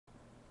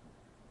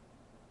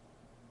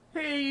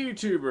Hey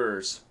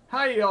YouTubers,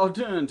 how y'all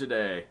doing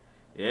today?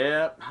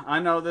 Yep,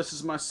 I know this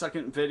is my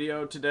second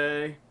video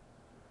today.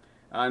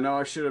 I know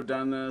I should have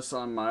done this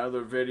on my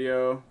other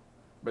video,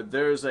 but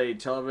there's a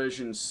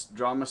television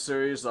drama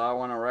series that I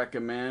want to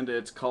recommend.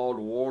 It's called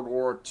World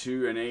War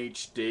II in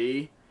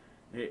HD,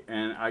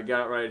 and I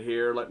got it right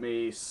here. Let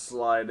me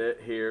slide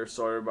it here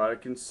so everybody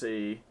can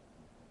see.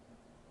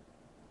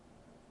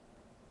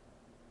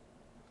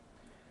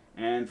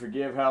 And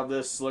forgive how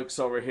this looks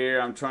over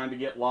here. I'm trying to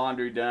get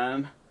laundry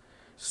done,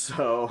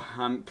 so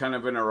I'm kind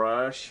of in a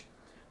rush,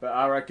 but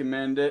I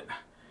recommend it.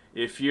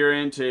 If you're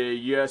into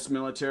U.S.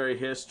 military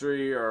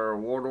history or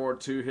World War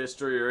II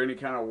history or any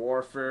kind of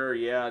warfare,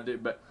 yeah, I do.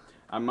 But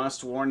I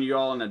must warn you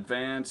all in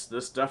advance,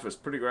 this stuff is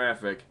pretty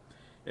graphic.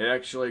 It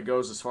actually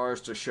goes as far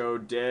as to show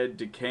dead,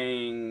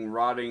 decaying,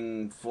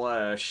 rotting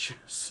flesh,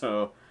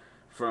 so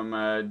from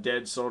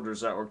dead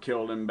soldiers that were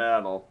killed in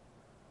battle.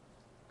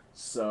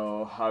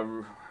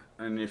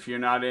 And if you're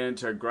not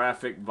into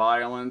graphic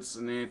violence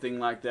and anything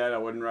like that, I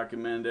wouldn't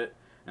recommend it.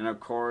 And of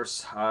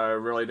course, I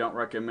really don't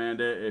recommend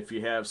it if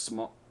you have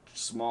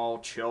small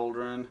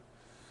children,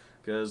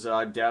 because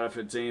I doubt if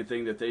it's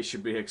anything that they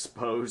should be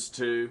exposed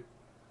to.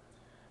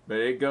 But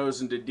it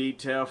goes into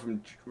detail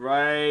from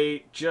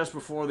right just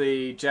before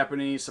the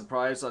Japanese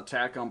surprise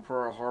attack on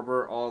Pearl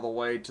Harbor all the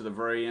way to the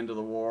very end of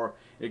the war.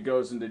 It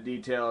goes into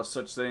detail of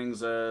such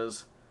things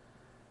as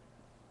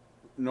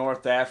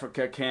North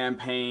Africa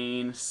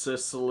campaign,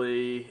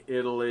 Sicily,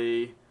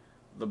 Italy,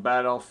 the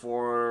battle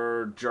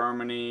for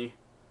Germany,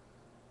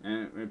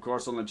 and of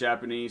course on the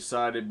Japanese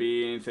side it'd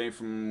be anything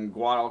from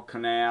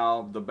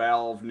Guadalcanal, the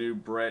Battle of New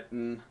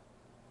Britain,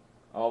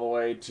 all the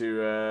way to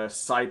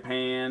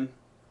Saipan,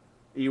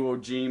 Iwo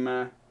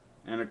Jima,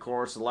 and of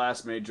course the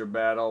last major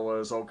battle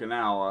was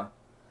Okinawa.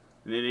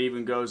 And it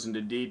even goes into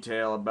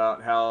detail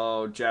about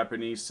how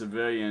Japanese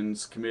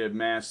civilians committed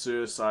mass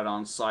suicide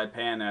on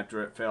Saipan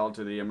after it fell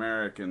to the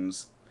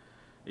Americans.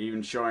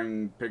 Even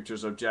showing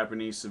pictures of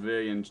Japanese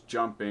civilians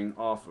jumping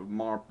off of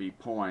Marpy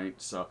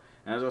Point. So,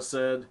 as I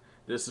said,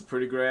 this is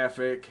pretty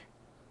graphic.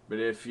 But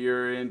if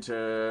you're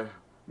into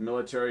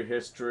military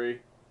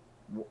history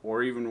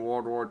or even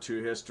World War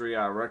II history,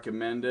 I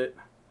recommend it.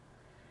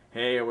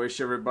 Hey, I wish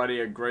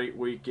everybody a great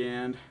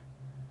weekend.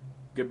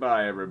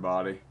 Goodbye,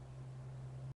 everybody.